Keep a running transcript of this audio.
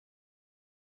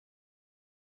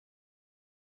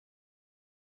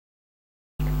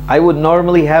I would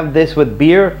normally have this with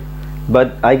beer,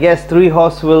 but I guess 3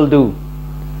 horse will do.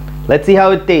 Let's see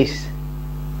how it tastes.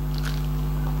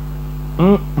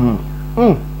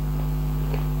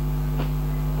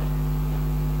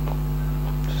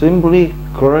 Simply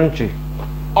crunchy.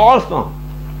 Awesome.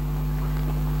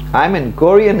 I'm in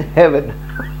Korean heaven.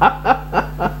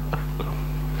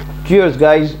 Cheers,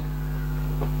 guys.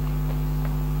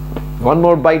 One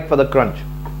more bite for the crunch.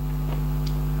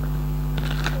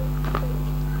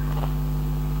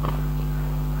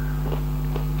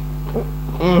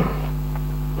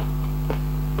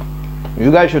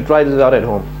 You guys should try this out at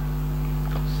home.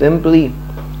 Simply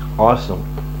awesome.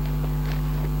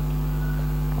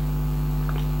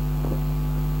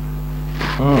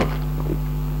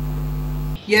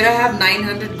 Here I have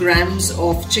 900 grams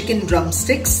of chicken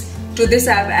drumsticks. To this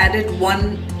I have added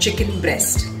 1 chicken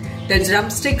breast. The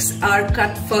drumsticks are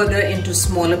cut further into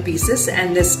smaller pieces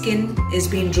and the skin is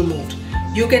being removed.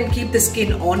 You can keep the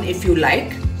skin on if you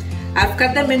like. I've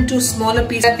cut them into smaller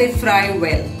pieces that they fry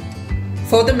well.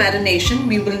 For the marination,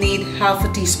 we will need half a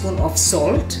teaspoon of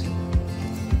salt,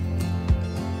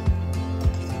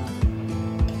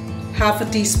 half a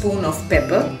teaspoon of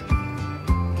pepper,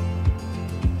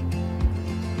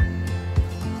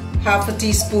 half a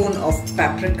teaspoon of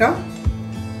paprika,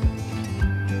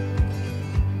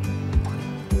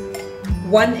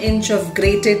 1 inch of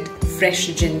grated fresh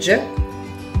ginger,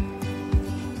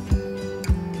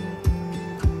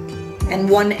 and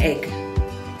 1 egg.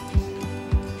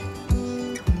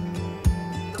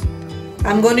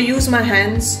 I'm going to use my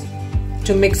hands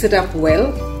to mix it up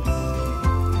well.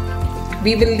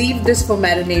 We will leave this for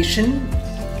marination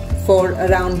for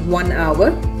around 1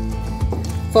 hour.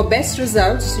 For best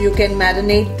results, you can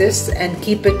marinate this and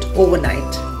keep it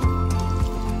overnight.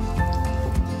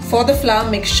 For the flour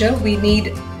mixture, we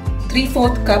need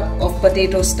 3/4 cup of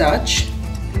potato starch.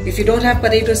 If you don't have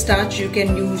potato starch, you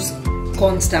can use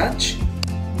cornstarch.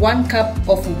 1 cup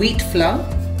of wheat flour,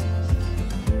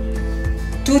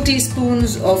 2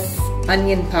 teaspoons of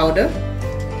onion powder,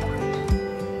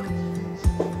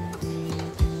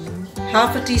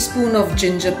 half a teaspoon of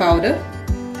ginger powder,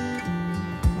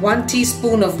 1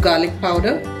 teaspoon of garlic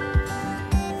powder,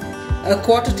 a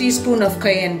 1/4 teaspoon of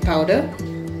cayenne powder,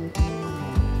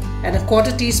 and a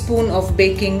 1/4 teaspoon of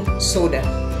baking soda.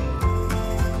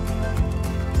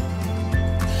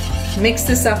 Mix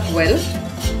this up well.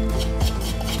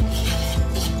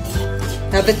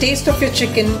 Now the taste of your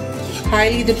chicken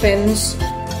highly depends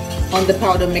on the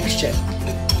powder mixture.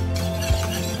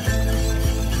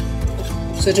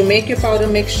 So to make your powder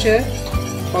mixture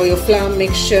or your flour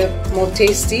mixture more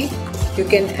tasty, you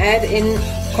can add in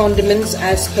condiments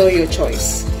as per your choice.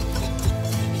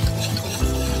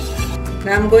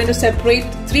 Now I'm going to separate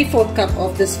 3/4 cup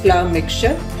of this flour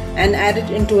mixture and add it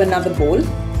into another bowl.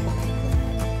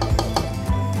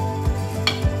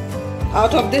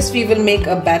 Out of this we will make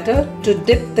a batter to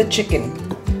dip the chicken.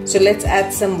 So let's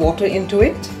add some water into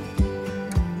it.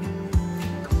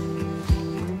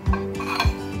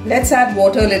 Let's add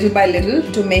water little by little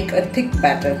to make a thick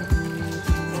batter.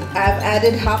 I've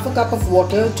added half a cup of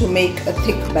water to make a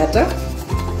thick batter.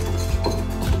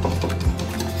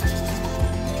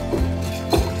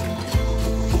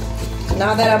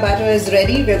 Now that our batter is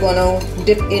ready, we're going to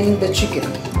dip in the chicken.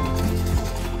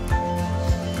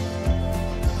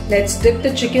 Let's dip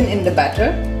the chicken in the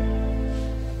batter.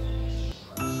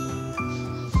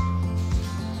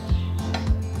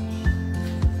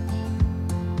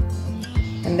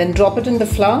 And then drop it in the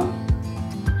flour,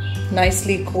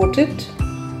 nicely coat it.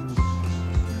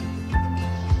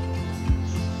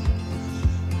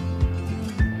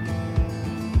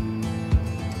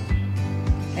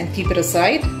 And keep it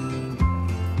aside.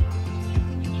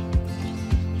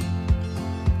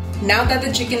 Now that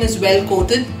the chicken is well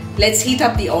coated, let's heat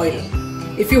up the oil.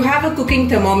 If you have a cooking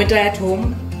thermometer at home,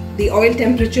 the oil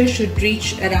temperature should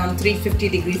reach around 350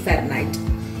 degrees Fahrenheit.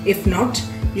 If not,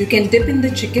 you can dip in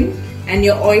the chicken and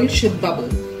your oil should bubble.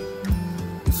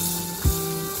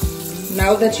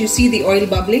 Now that you see the oil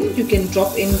bubbling, you can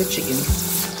drop in the chicken.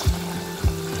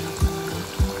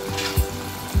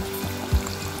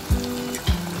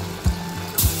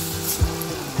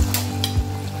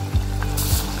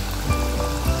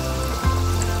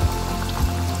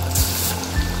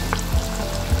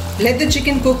 Let the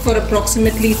chicken cook for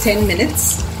approximately 10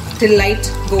 minutes till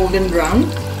light golden brown.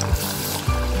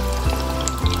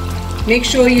 Make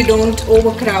sure you don't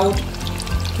overcrowd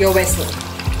your vessel.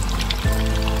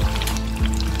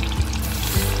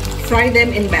 Fry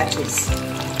them in batches.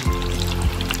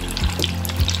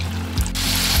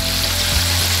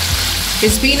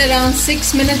 It's been around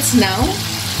 6 minutes now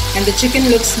and the chicken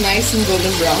looks nice and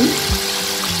golden brown.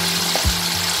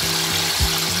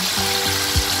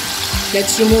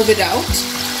 Let's remove it out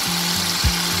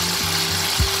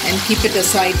and keep it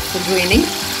aside for draining.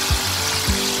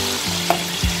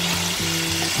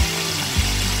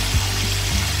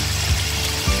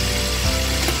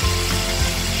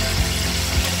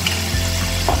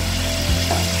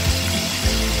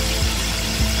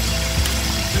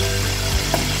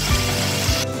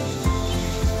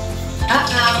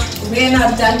 We're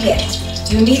not done yet.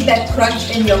 You need that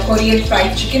crunch in your Korean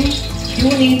fried chicken. You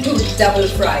need to double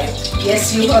fry it.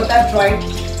 Yes, you heard that right.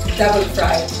 Double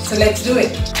fry it. So let's do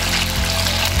it.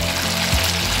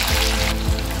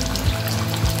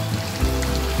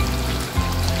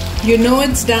 You know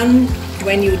it's done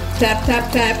when you tap,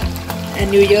 tap, tap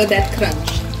and you hear that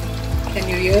crunch. Can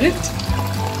you hear it?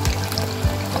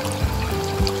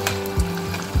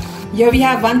 Here we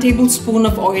have 1 tablespoon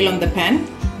of oil on the pan.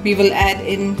 We will add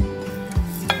in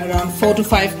around 4 to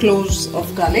 5 cloves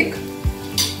of garlic.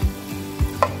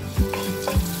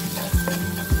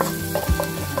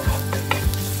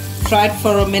 Fry it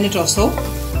for a minute or so.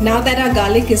 Now that our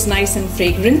garlic is nice and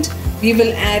fragrant, we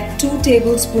will add 2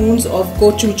 tablespoons of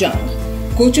gochujang.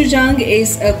 Gochujang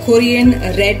is a Korean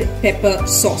red pepper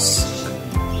sauce.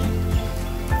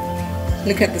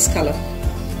 Look at this color.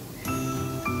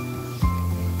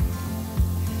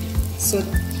 So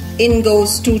in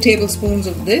goes 2 tablespoons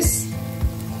of this.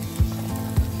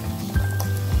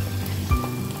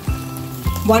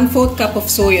 1/4 cup of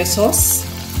soya sauce.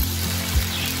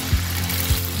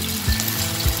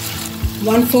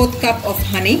 1/4 cup of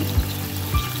honey.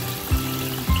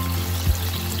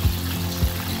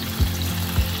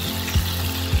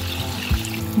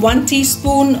 1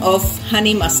 teaspoon of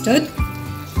honey mustard.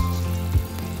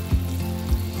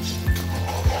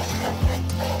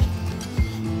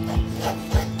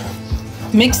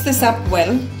 Mix this up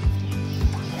well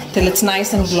till it's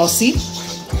nice and glossy.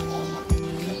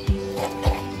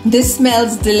 This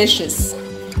smells delicious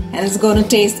and it's going to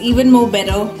taste even more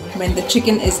better when the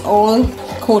chicken is all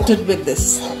coated with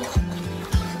this.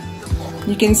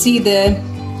 You can see the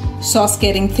sauce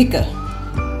getting thicker.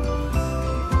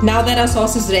 Now that our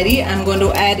sauce is ready, I'm going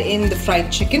to add in the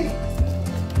fried chicken.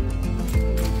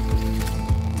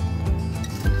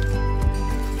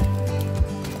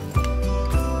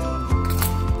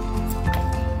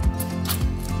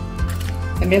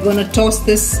 And we're going to toss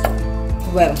this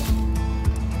well.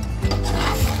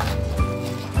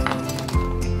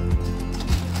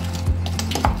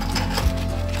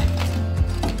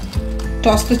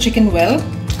 Toss the chicken well.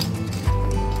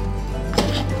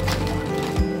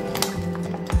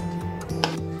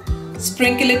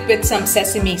 Sprinkle it with some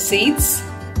sesame seeds.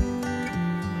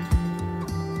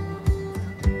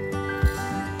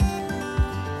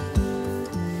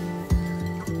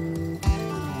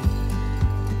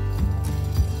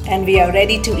 And we are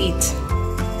ready to eat.